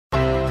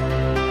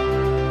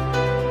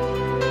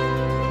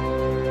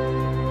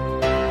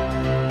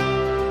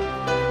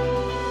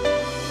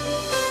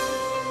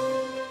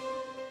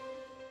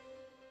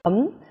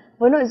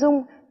với nội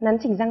dung nắn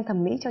chỉnh răng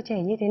thẩm mỹ cho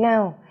trẻ như thế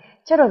nào.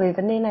 Trao đổi về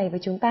vấn đề này với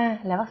chúng ta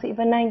là bác sĩ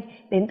Vân Anh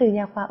đến từ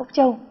Nha khoa Úc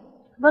Châu.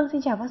 Vâng,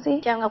 xin chào bác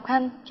sĩ. Chào Ngọc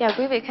Hân, chào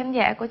quý vị khán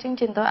giả của chương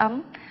trình Tổ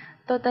ấm.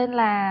 Tôi tên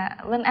là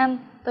Vân Anh,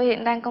 tôi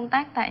hiện đang công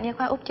tác tại Nha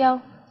khoa Úc Châu,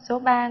 số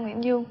 3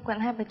 Nguyễn, quận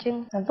Hai Bà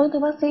Trưng. Vâng thưa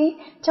bác sĩ,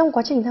 trong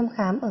quá trình thăm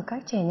khám ở các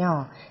trẻ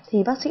nhỏ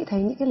thì bác sĩ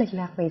thấy những cái lệch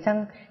lạc về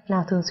răng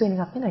nào thường xuyên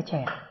gặp nhất ở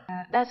trẻ?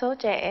 Đa số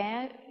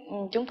trẻ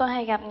chúng tôi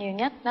hay gặp nhiều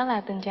nhất đó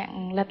là tình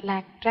trạng lệch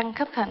lạc răng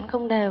khớp khẩn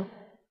không đều,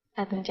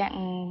 là tình trạng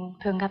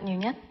thường gặp nhiều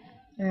nhất.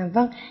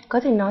 Vâng, có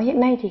thể nói hiện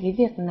nay thì cái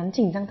việc nắn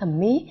chỉnh răng thẩm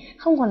mỹ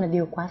không còn là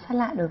điều quá xa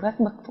lạ đối với các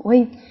bậc phụ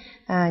huynh.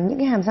 Những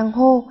cái hàm răng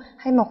hô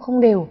hay mọc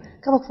không đều,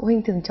 các bậc phụ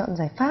huynh thường chọn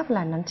giải pháp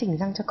là nắn chỉnh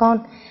răng cho con.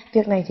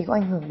 Việc này thì có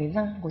ảnh hưởng đến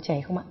răng của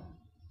trẻ không ạ?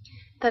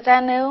 Thật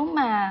ra nếu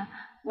mà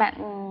bạn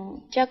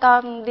cho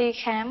con đi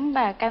khám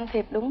và can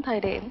thiệp đúng thời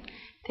điểm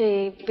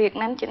thì việc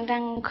nắn chỉnh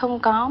răng không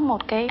có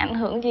một cái ảnh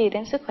hưởng gì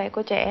đến sức khỏe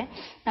của trẻ,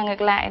 mà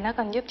ngược lại nó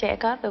còn giúp trẻ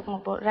có được một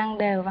bộ răng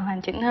đều và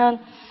hoàn chỉnh hơn.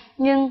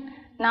 Nhưng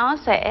nó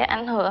sẽ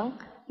ảnh hưởng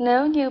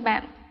nếu như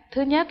bạn,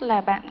 thứ nhất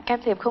là bạn can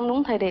thiệp không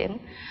đúng thời điểm.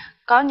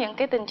 Có những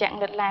cái tình trạng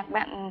lệch lạc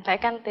bạn phải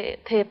can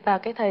thiệp vào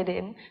cái thời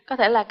điểm có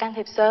thể là can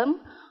thiệp sớm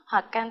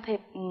hoặc can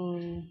thiệp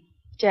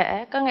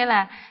trễ, có nghĩa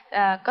là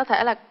có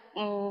thể là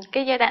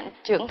cái giai đoạn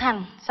trưởng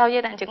thành, sau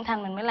giai đoạn trưởng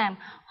thành mình mới làm,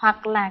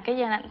 hoặc là cái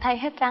giai đoạn thay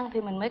hết răng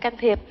thì mình mới can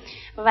thiệp.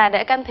 Và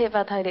để can thiệp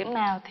vào thời điểm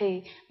nào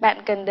thì bạn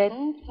cần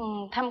đến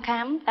thăm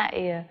khám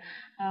tại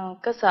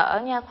cơ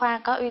sở nha khoa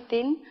có uy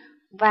tín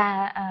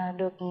và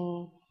được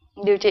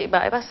điều trị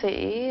bởi bác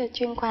sĩ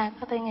chuyên khoa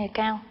có tay nghề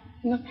cao.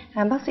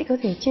 Bác sĩ có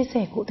thể chia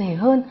sẻ cụ thể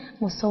hơn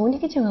một số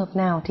những cái trường hợp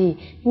nào thì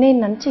nên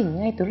nắn chỉnh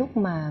ngay từ lúc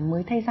mà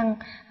mới thay răng,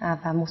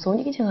 và một số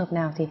những cái trường hợp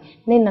nào thì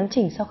nên nắn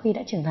chỉnh sau khi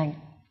đã trưởng thành?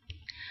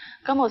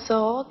 Có một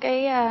số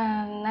cái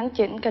nắn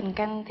chỉnh cần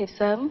can thiệp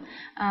sớm,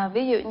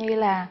 ví dụ như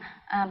là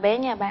bé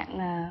nhà bạn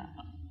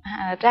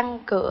răng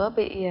cửa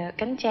bị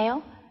cánh chéo.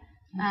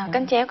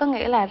 Cánh chéo có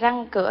nghĩa là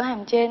răng cửa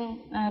hàm trên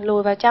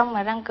lùi vào trong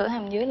mà răng cửa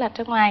hàm dưới lệch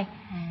ra ngoài.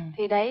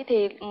 Thì đấy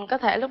thì có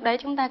thể lúc đấy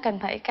chúng ta cần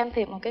phải can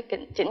thiệp một cái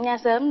chỉnh nha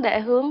sớm để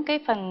hướng cái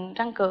phần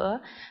răng cửa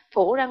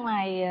phủ ra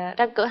ngoài,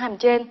 răng cửa hàm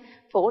trên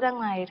phủ ra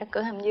ngoài răng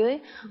cửa hàm dưới.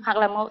 Hoặc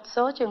là một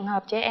số trường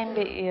hợp trẻ em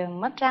bị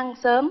mất răng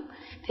sớm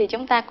thì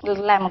chúng ta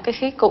làm một cái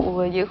khí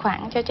cụ giữ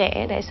khoảng cho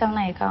trẻ để sau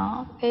này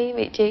có cái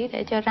vị trí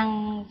để cho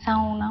răng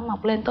sau nó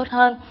mọc lên tốt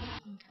hơn.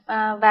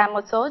 Và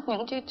một số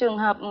những trường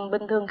hợp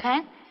bình thường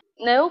khác,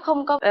 nếu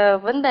không có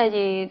vấn đề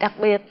gì đặc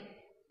biệt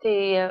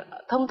thì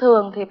thông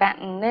thường thì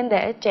bạn nên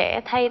để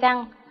trẻ thay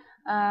răng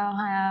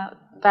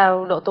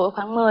vào độ tuổi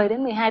khoảng 10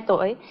 đến 12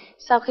 tuổi.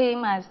 Sau khi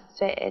mà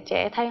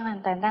trẻ thay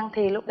hoàn toàn răng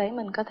thì lúc đấy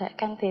mình có thể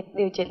can thiệp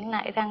điều chỉnh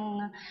lại răng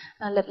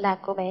lệch lạc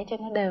của bé cho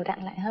nó đều đặn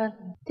lại hơn.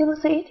 Thưa bác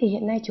sĩ, thì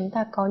hiện nay chúng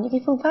ta có những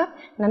cái phương pháp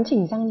nắn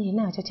chỉnh răng như thế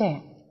nào cho trẻ?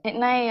 Hiện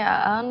nay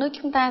ở nước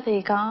chúng ta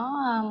thì có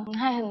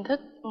hai hình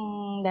thức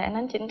để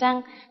nắn chỉnh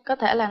răng. Có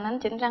thể là nắn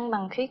chỉnh răng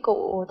bằng khí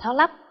cụ tháo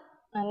lắp,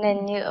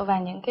 nền nhựa và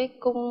những cái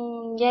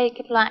cung dây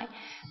kim loại.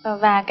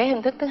 Và cái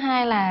hình thức thứ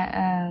hai là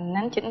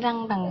nắn chỉnh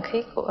răng bằng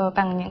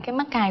bằng những cái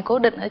mắc cài cố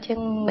định ở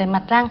trên bề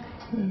mặt răng.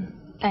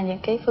 Là những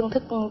cái phương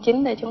thức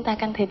chính để chúng ta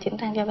can thiệp chỉnh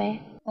răng cho bé.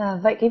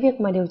 Vậy cái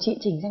việc mà điều trị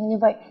chỉnh răng như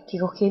vậy thì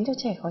có khiến cho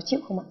trẻ khó chịu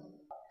không ạ?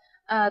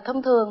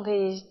 Thông thường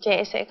thì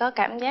trẻ sẽ có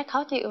cảm giác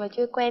khó chịu và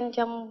chưa quen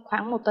trong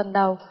khoảng 1 tuần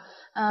đầu.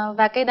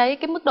 Và cái đấy,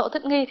 cái mức độ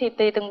thích nghi thì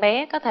tùy từng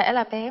bé, có thể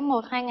là bé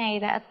 1-2 ngày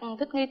đã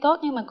thích nghi tốt,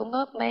 nhưng mà cũng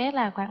có bé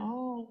là khoảng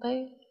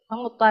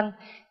 1 tuần.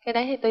 Cái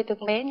đấy thì tùy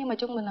từng bé, nhưng mà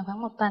trung bình là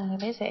khoảng 1 tuần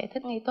thì bé sẽ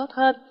thích nghi tốt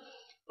hơn.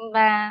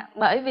 Và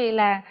bởi vì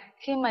là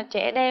khi mà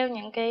trẻ đeo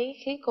những cái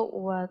khí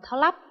cụ tháo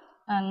lắp,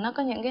 nó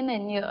có những cái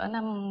nền nhựa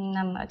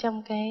nằm ở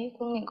trong cái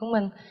khuôn miệng của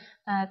mình,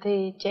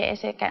 thì trẻ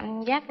sẽ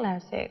cảm giác là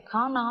sẽ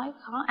khó nói,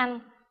 khó ăn,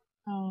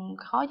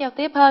 khó giao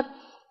tiếp hơn.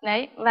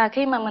 Đấy, và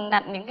khi mà mình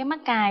đặt những cái mắc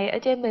cài ở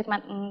trên bề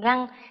mặt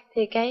răng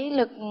thì cái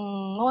lực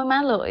môi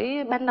má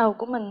lưỡi ban đầu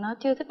của mình nó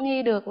chưa thích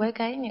nghi được với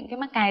những cái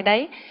mắc cài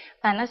đấy,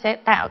 và nó sẽ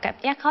tạo cảm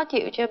giác khó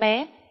chịu cho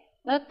bé,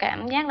 nó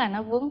cảm giác là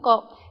nó vướng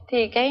cộm.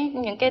 Thì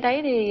những cái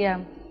đấy thì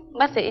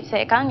bác sĩ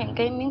sẽ có những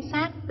cái miếng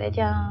sáp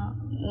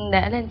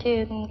để lên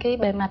trên cái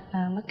bề mặt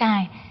mắc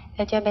cài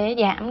để cho bé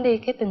giảm đi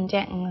cái tình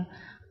trạng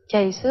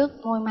chảy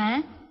xước môi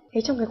má.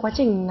 Thế trong cái quá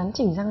trình nắn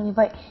chỉnh răng như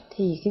vậy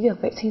thì cái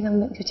việc vệ sinh răng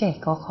miệng cho trẻ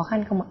có khó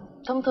khăn không ạ?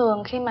 Thông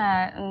thường khi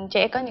mà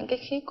trẻ có những cái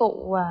khí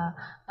cụ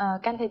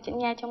can thiệp chỉnh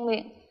nha trong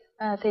miệng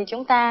thì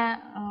chúng ta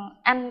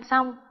ăn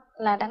xong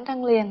là đánh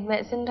răng liền,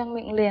 vệ sinh răng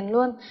miệng liền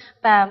luôn.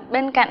 Và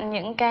bên cạnh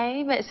những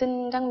cái vệ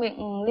sinh răng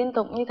miệng liên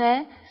tục như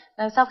thế,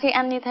 sau khi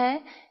ăn như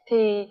thế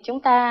thì chúng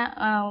ta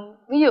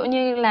ví dụ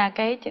như là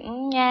cái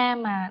chỉnh nha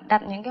mà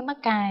đặt những cái mắc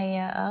cài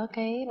ở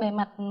cái bề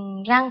mặt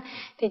răng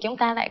thì chúng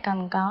ta lại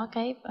cần có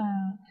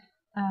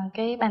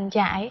cái bàn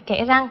chải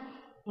kẽ răng.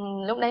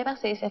 Lúc đấy bác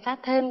sĩ sẽ phát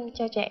thêm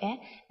cho trẻ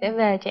để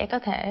về trẻ có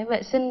thể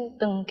vệ sinh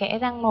từng kẽ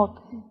răng một.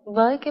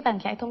 Với cái bàn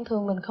chải thông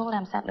thường mình không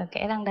làm sạch được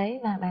kẽ răng đấy,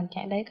 và bàn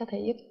chải đấy có thể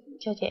giúp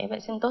cho trẻ vệ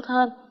sinh tốt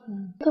hơn.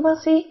 Thưa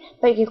bác sĩ,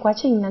 vậy cái quá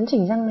trình nắn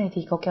chỉnh răng này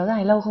thì có kéo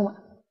dài lâu không ạ?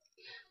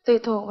 Tùy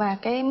thuộc vào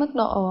cái mức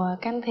độ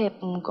can thiệp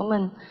của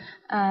mình.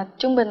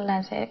 Trung bình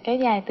là sẽ kéo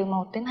dài từ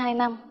 1 đến 2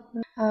 năm.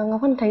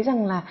 Ngọc Hân thấy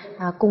rằng là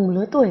cùng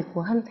lứa tuổi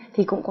của Hân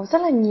thì cũng có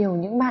rất là nhiều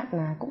những bạn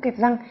cũng kẹp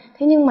răng.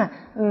 Thế nhưng mà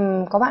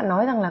có bạn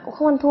nói rằng là cũng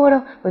không ăn thua đâu,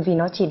 bởi vì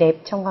nó chỉ đẹp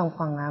trong vòng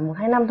khoảng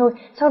 1-2 năm thôi.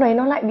 Sau đấy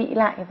nó lại bị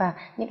lại và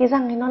những cái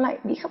răng ấy nó lại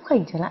bị khấp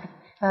khểnh trở lại.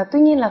 Tuy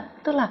nhiên là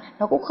tức là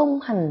nó cũng không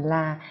hẳn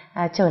là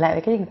trở lại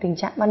với cái tình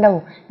trạng ban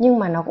đầu, nhưng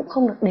mà nó cũng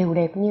không được đều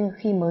đẹp như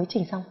khi mới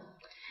chỉnh xong.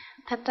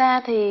 Thật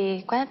ra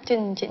thì quá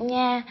trình chỉnh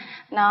nha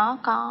nó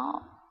có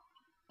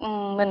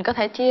mình có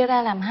thể chia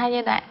ra làm 2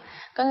 giai đoạn.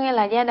 Có nghĩa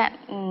là giai đoạn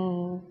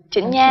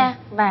chỉnh nha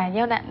và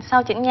giai đoạn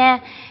sau chỉnh nha.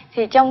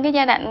 Thì trong cái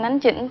giai đoạn nắn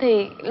chỉnh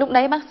thì lúc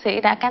đấy bác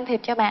sĩ đã can thiệp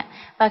cho bạn.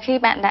 Và khi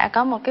bạn đã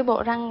có một cái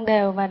bộ răng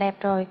đều và đẹp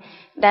rồi,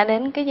 đã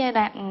đến cái giai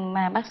đoạn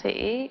mà bác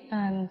sĩ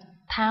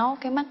tháo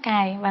cái mắc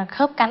cài và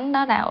khớp cắn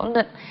đó đã ổn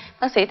định,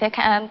 bác sĩ sẽ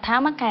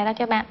tháo mắc cài ra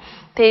cho bạn,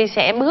 thì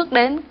sẽ bước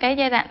đến cái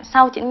giai đoạn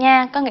sau chỉnh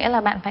nha. Có nghĩa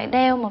là bạn phải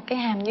đeo một cái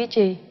hàm duy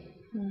trì.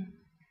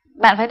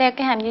 Bạn phải đeo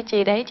cái hàm duy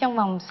trì đấy trong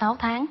vòng 6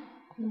 tháng.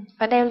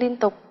 Và đeo liên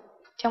tục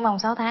trong vòng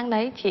 6 tháng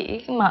đấy,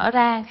 chỉ mở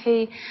ra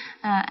khi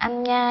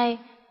ăn nhai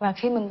và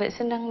khi mình vệ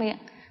sinh răng miệng.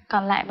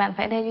 Còn lại bạn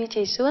phải đeo duy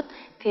trì suốt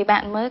thì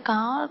bạn mới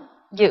có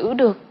giữ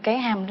được cái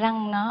hàm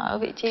răng nó ở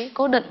vị trí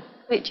cố định,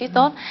 vị trí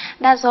tốt.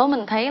 Đa số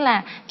mình thấy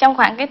là trong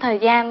khoảng cái thời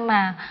gian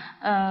mà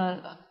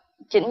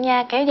chỉnh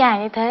nha kéo dài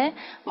như thế,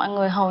 mọi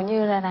người hầu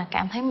như là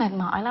cảm thấy mệt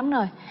mỏi lắm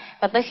rồi.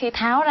 Và tới khi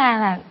tháo ra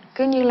là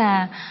cứ như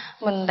là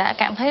mình đã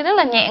cảm thấy rất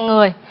là nhẹ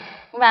người.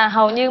 Và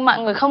hầu như mọi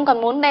người không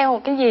còn muốn đeo một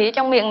cái gì ở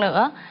trong miệng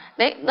nữa.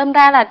 Đấy, đâm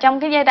ra là trong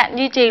cái giai đoạn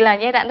duy trì là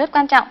giai đoạn rất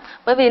quan trọng.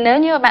 Bởi vì nếu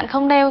như mà bạn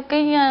không đeo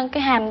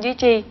cái hàm duy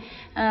trì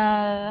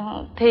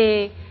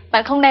thì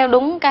bạn không đeo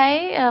đúng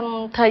cái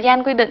thời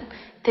gian quy định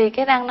thì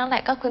cái răng nó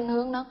lại có khuynh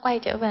hướng nó quay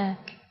trở về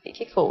vị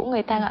trí cũ,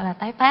 người ta gọi là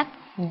tái phát.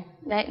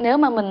 Đấy, nếu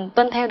mà mình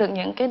tuân theo được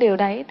những cái điều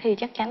đấy thì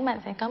chắc chắn bạn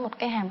sẽ có một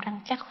cái hàm răng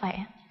chắc khỏe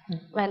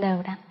và đều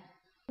đặn.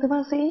 Thưa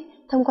bác sĩ,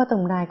 thông qua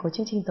tổng đài của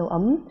chương trình Tổ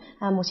ấm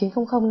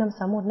 1900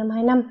 561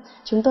 525,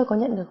 chúng tôi có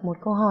nhận được một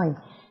câu hỏi.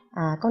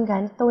 Con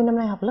gái tôi năm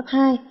nay học lớp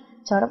 2,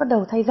 cháu đã bắt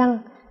đầu thay răng,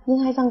 nhưng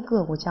hai răng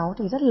cửa của cháu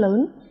thì rất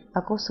lớn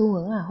và có xu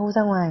hướng là hô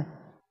ra ngoài.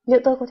 Liệu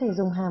tôi có thể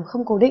dùng hàm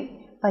không cố định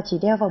và chỉ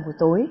đeo vào buổi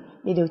tối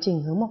để điều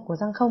chỉnh hướng mọc của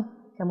răng không?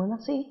 Cảm ơn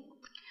bác sĩ.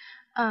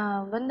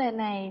 Vấn đề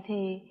này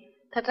thì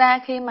thật ra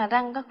khi mà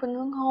răng có khuynh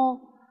hướng hô,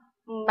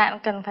 bạn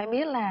cần phải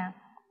biết là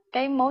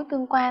cái mối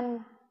tương quan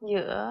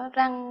giữa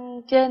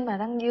răng trên và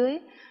răng dưới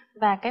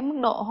và cái mức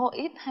độ hô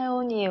ít hay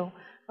hô nhiều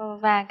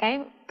và cái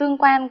tương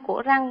quan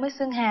của răng với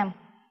xương hàm.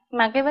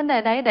 Mà cái vấn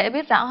đề đấy để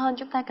biết rõ hơn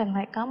chúng ta cần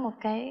phải có một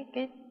cái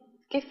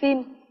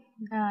phim.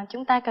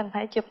 Chúng ta cần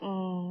phải chụp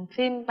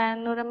phim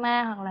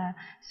panorama hoặc là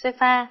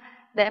CFA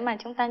để mà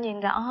chúng ta nhìn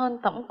rõ hơn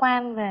tổng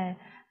quan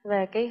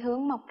về cái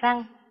hướng mọc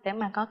răng, để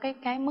mà có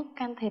cái mức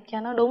can thiệp cho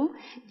nó đúng.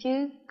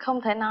 Chứ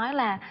không thể nói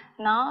là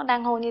nó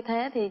đang hô như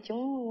thế thì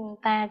chúng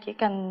ta chỉ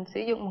cần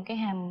sử dụng một cái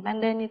hàm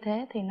ban đêm như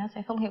thế thì nó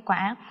sẽ không hiệu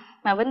quả.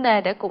 Mà vấn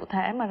đề để cụ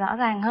thể mà rõ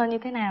ràng hơn như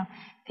thế nào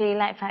thì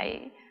lại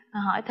phải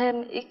hỏi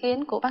thêm ý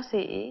kiến của bác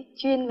sĩ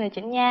chuyên về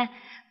chỉnh nha,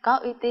 có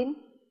uy tín.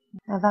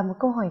 Và một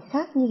câu hỏi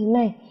khác như thế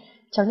này.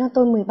 Cháu nhà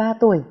tôi 13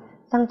 tuổi,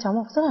 răng cháu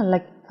mọc rất là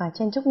lệch và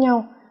chen chúc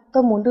nhau.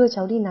 Tôi muốn đưa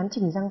cháu đi nắn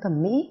chỉnh răng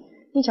thẩm mỹ,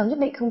 nhưng cháu nhất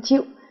định không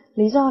chịu.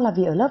 Lý do là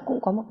vì ở lớp cũng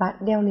có một bạn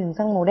đeo niềng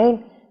răng màu đen.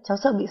 Cháu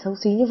sợ bị xấu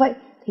xí như vậy,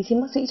 thì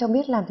xin bác sĩ cho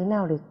biết làm thế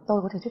nào để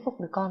tôi có thể thuyết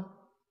phục được con.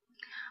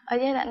 Ở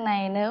giai đoạn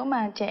này nếu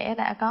mà trẻ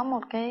đã có một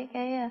cái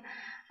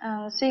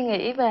suy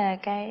nghĩ về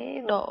cái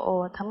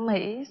độ thẩm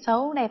mỹ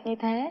xấu đẹp như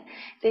thế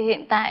thì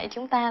hiện tại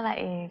chúng ta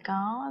lại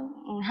có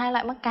 2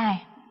 loại mắc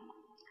cài.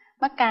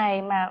 Mắc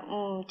cài mà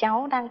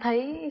cháu đang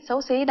thấy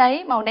xấu xí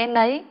đấy, màu đen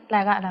đấy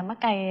là gọi là mắc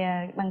cài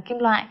bằng kim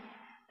loại.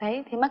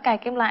 Đấy, thì mắc cài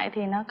kim loại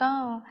thì nó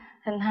có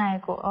hình hài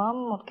của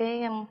một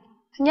cái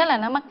thứ nhất là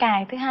nó mắc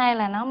cài, thứ hai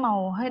là nó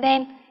màu hơi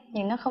đen,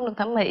 nhìn nó không được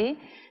thẩm mỹ.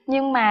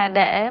 Nhưng mà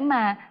để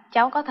mà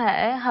cháu có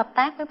thể hợp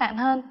tác với bạn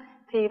hơn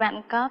thì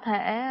bạn có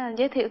thể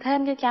giới thiệu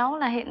thêm cho cháu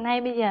là hiện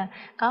nay bây giờ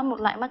có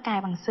một loại mắc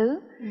cài bằng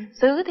sứ.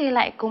 Sứ thì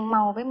lại cùng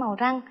màu với màu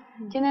răng,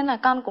 cho nên là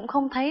con cũng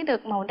không thấy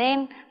được màu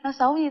đen nó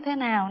xấu như thế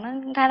nào, nó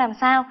ra làm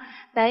sao.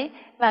 Đấy,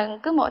 và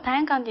cứ mỗi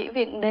tháng con chỉ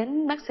việc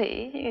đến bác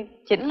sĩ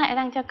chỉnh lại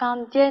răng cho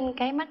con trên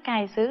cái mắc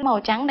cài sứ màu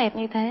trắng đẹp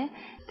như thế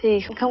thì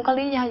không có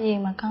lý do gì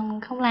mà con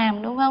không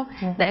làm, đúng không?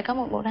 Để có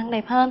một bộ răng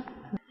đẹp hơn.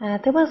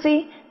 Thưa bác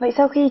sĩ, vậy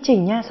sau khi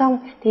chỉnh nha xong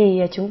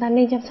thì chúng ta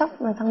nên chăm sóc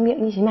răng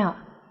miệng như thế nào?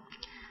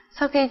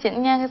 Sau khi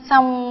chỉnh nha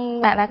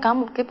xong, bạn đã có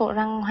một cái bộ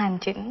răng hoàn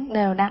chỉnh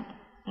đều đặn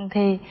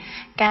thì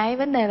cái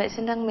vấn đề vệ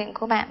sinh răng miệng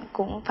của bạn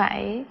cũng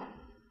phải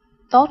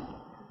tốt.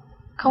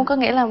 Không có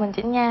nghĩa là mình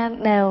chỉnh nha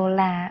đều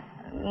là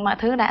mọi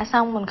thứ đã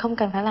xong, mình không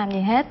cần phải làm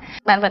gì hết.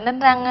 Bạn vẫn đánh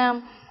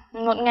răng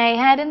một ngày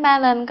 2 đến 3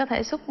 lần, có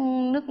thể xúc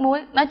nước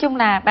muối. Nói chung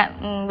là bạn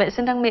vệ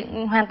sinh răng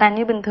miệng hoàn toàn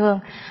như bình thường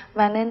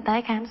và nên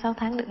tái khám 6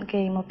 tháng định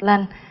kỳ một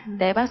lần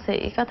để bác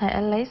sĩ có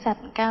thể lấy sạch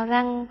cao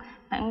răng,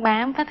 mảng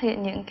bám, phát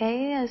hiện những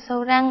cái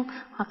sâu răng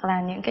hoặc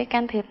là những cái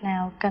can thiệp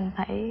nào cần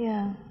phải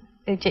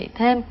điều trị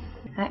thêm.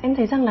 Em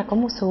thấy rằng là có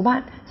một số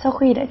bạn sau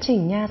khi đã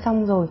chỉnh nha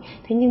xong rồi,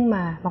 thế nhưng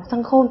mà mọc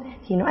răng khôn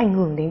thì nó ảnh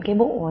hưởng đến cái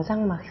bộ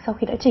răng mà sau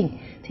khi đã chỉnh,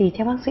 thì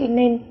theo bác sĩ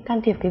nên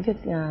can thiệp cái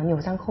việc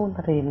nhổ răng khôn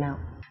vào thời điểm nào?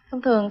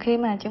 Thông thường khi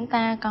mà chúng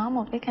ta có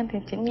một cái can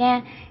thiệp chỉnh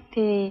nha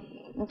thì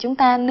chúng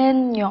ta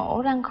nên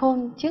nhổ răng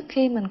khôn trước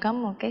khi mình có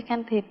một cái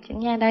can thiệp chỉnh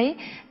nha đấy,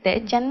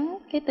 để tránh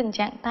cái tình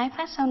trạng tái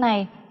phát sau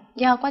này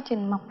do quá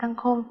trình mọc răng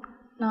khôn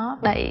nó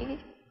đẩy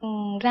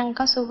răng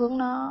có xu hướng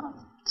nó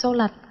xô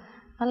lệch,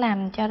 nó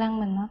làm cho răng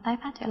mình nó tái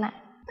phát trở lại.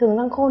 Thường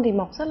răng khôn thì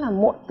mọc rất là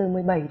muộn, từ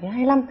 17 đến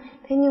 25,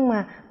 thế nhưng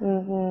mà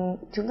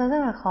chúng ta rất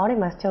là khó để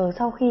mà chờ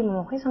sau khi mà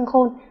mọc hết răng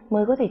khôn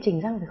mới có thể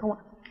chỉnh răng phải không ạ?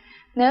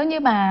 Nếu như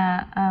mà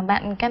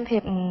bạn can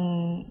thiệp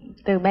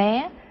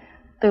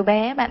từ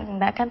bé bạn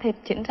đã can thiệp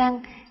chỉnh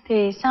răng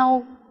thì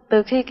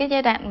từ khi cái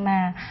giai đoạn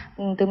mà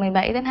từ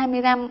 17 đến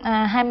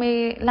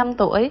 25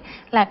 tuổi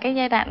là cái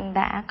giai đoạn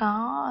đã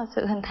có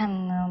sự hình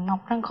thành mọc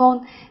răng khôn,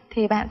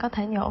 thì bạn có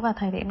thể nhổ vào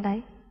thời điểm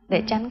đấy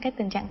để tránh cái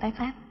tình trạng tái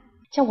phát.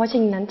 Trong quá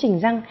trình nắn chỉnh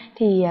răng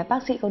thì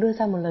bác sĩ có đưa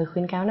ra một lời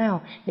khuyến cáo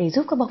nào để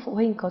giúp các bậc phụ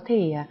huynh có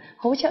thể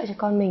hỗ trợ cho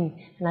con mình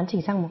nắn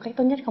chỉnh răng một cách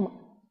tốt nhất không ạ?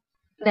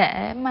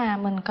 Để mà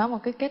mình có một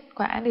cái kết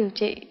quả điều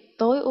trị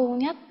tối ưu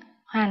nhất,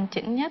 hoàn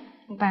chỉnh nhất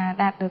và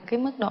đạt được cái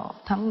mức độ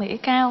thẩm mỹ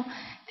cao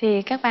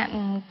thì các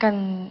bạn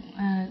cần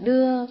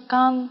đưa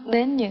con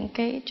đến những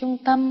cái trung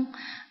tâm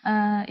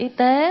y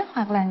tế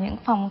hoặc là những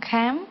phòng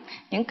khám,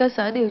 những cơ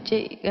sở điều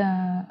trị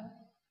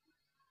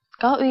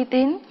có uy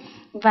tín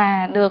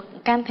và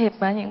được can thiệp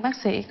bởi những bác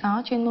sĩ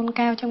có chuyên môn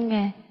cao trong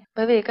nghề.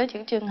 Bởi vì có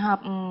những trường hợp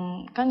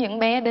có những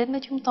bé đến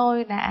với chúng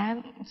tôi đã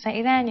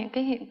xảy ra những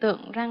cái hiện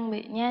tượng răng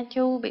bị nha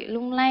chu, bị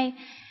lung lay,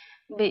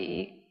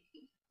 bị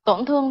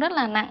tổn thương rất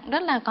là nặng,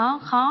 rất là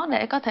khó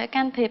để có thể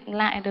can thiệp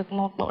lại được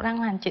một bộ răng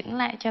hoàn chỉnh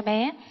lại cho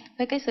bé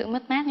với cái sự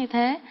mất mát như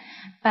thế.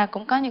 Và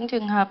cũng có những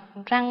trường hợp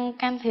răng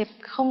can thiệp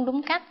không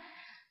đúng cách,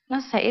 nó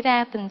xảy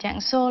ra tình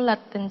trạng xô lệch,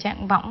 tình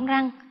trạng võng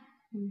răng.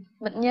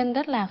 Bệnh nhân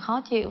rất là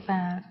khó chịu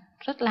và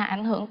rất là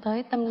ảnh hưởng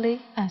tới tâm lý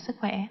và sức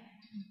khỏe.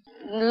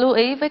 Lưu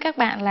ý với các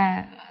bạn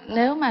là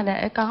nếu mà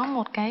để có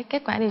một cái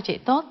kết quả điều trị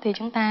tốt thì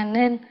chúng ta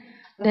nên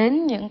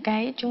đến những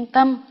cái trung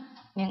tâm,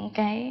 những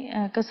cái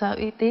cơ sở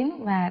uy tín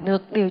và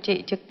được điều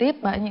trị trực tiếp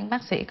bởi những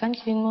bác sĩ có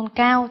chuyên môn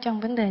cao trong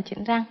vấn đề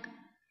chỉnh răng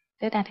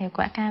để đạt hiệu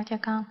quả cao cho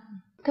con.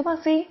 Thưa bác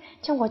sĩ,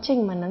 trong quá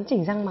trình mà nắn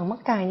chỉnh răng bằng mắc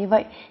cài như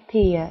vậy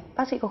thì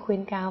bác sĩ có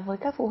khuyến cáo với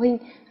các phụ huynh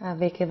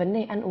về cái vấn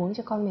đề ăn uống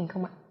cho con mình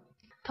không ạ?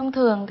 Thông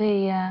thường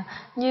thì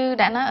như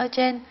đã nói ở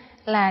trên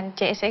là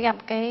trẻ sẽ gặp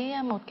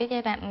một cái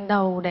giai đoạn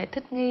đầu để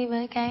thích nghi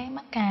với cái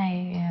mắc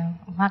cài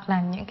hoặc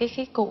là những cái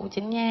khí cụ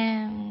chỉnh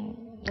nha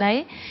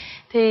đấy,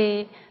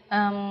 thì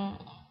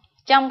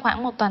trong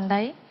khoảng một tuần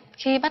đấy,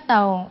 khi bắt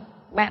đầu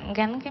bạn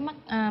gắn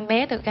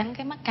bé được gắn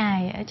cái mắc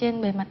cài ở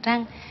trên bề mặt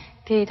răng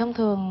thì thông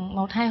thường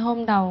 1-2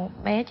 hôm đầu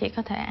bé chỉ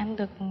có thể ăn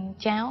được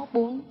cháo,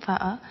 bún,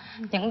 phở,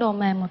 những đồ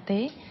mềm một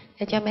tí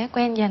để cho bé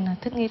quen dần và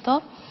thích nghi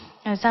tốt.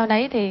 Rồi sau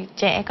đấy thì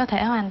trẻ có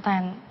thể hoàn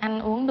toàn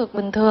ăn uống được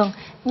bình thường,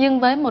 nhưng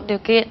với một điều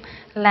kiện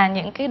là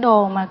những cái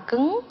đồ mà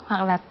cứng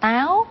hoặc là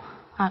táo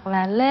hoặc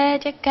là lê,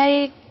 trái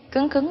cây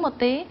cứng một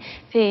tí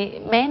thì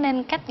bé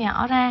nên cắt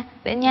nhỏ ra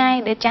để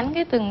nhai, để tránh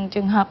cái từng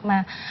trường hợp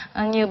mà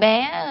nhiều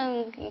bé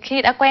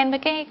khi đã quen với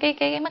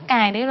cái mắc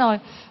cài đấy rồi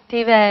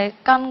thì về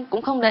con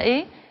cũng không để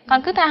ý,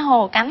 con cứ tha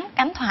hồ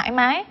cắn thoải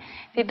mái,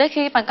 thì tới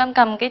khi mà con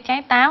cầm cái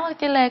trái táo hoặc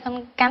trái lê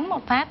con cắn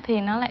một phát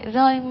thì nó lại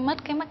rơi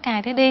mất cái mắc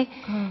cài đấy đi,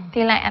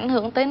 thì lại ảnh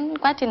hưởng tới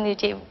quá trình điều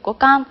trị của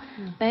con,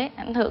 đấy,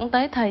 ảnh hưởng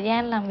tới thời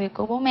gian làm việc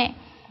của bố mẹ,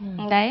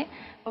 đấy.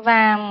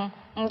 Và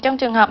trong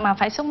trường hợp mà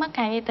phải xúc mắc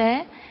cài như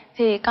thế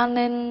thì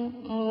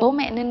bố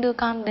mẹ nên đưa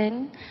con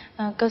đến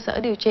cơ sở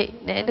điều trị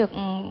để được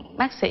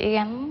bác sĩ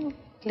gắn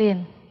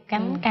liền,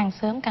 gắn càng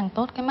sớm càng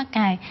tốt cái mắc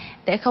cài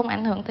để không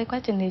ảnh hưởng tới quá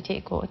trình điều trị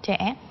của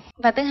trẻ.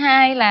 Và thứ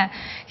hai là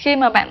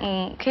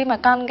khi mà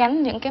con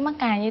gắn những cái mắc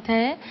cài như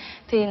thế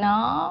thì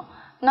nó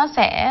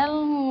sẽ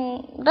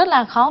rất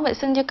là khó vệ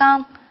sinh cho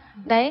con.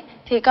 Đấy,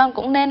 thì con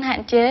cũng nên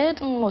hạn chế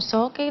một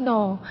số cái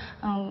đồ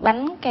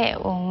bánh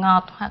kẹo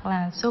ngọt hoặc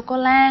là sô cô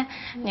la,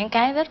 những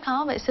cái rất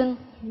khó vệ sinh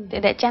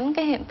để tránh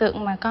cái hiện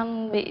tượng mà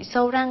con bị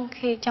sâu răng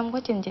khi trong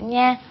quá trình chỉnh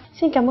nha.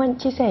 Xin cảm ơn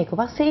chia sẻ của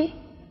bác sĩ.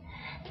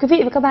 Quý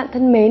vị và các bạn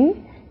thân mến,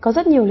 có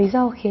rất nhiều lý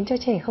do khiến cho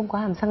trẻ không có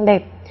hàm răng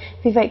đẹp.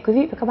 Vì vậy quý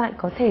vị và các bạn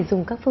có thể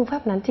dùng các phương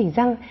pháp nắn chỉnh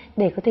răng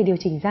để có thể điều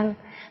chỉnh răng.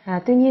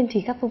 Tuy nhiên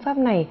thì các phương pháp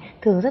này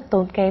thường rất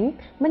tốn kém,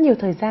 mất nhiều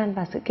thời gian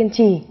và sự kiên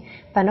trì,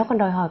 và nó còn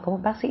đòi hỏi có một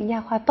bác sĩ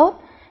nha khoa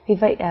tốt. Vì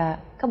vậy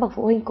các bậc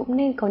phụ huynh cũng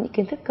nên có những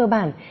kiến thức cơ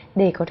bản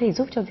để có thể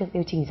giúp cho việc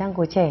điều chỉnh răng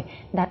của trẻ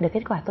đạt được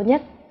kết quả tốt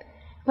nhất.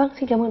 Vâng,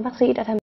 xin cảm ơn bác sĩ đã tham gia.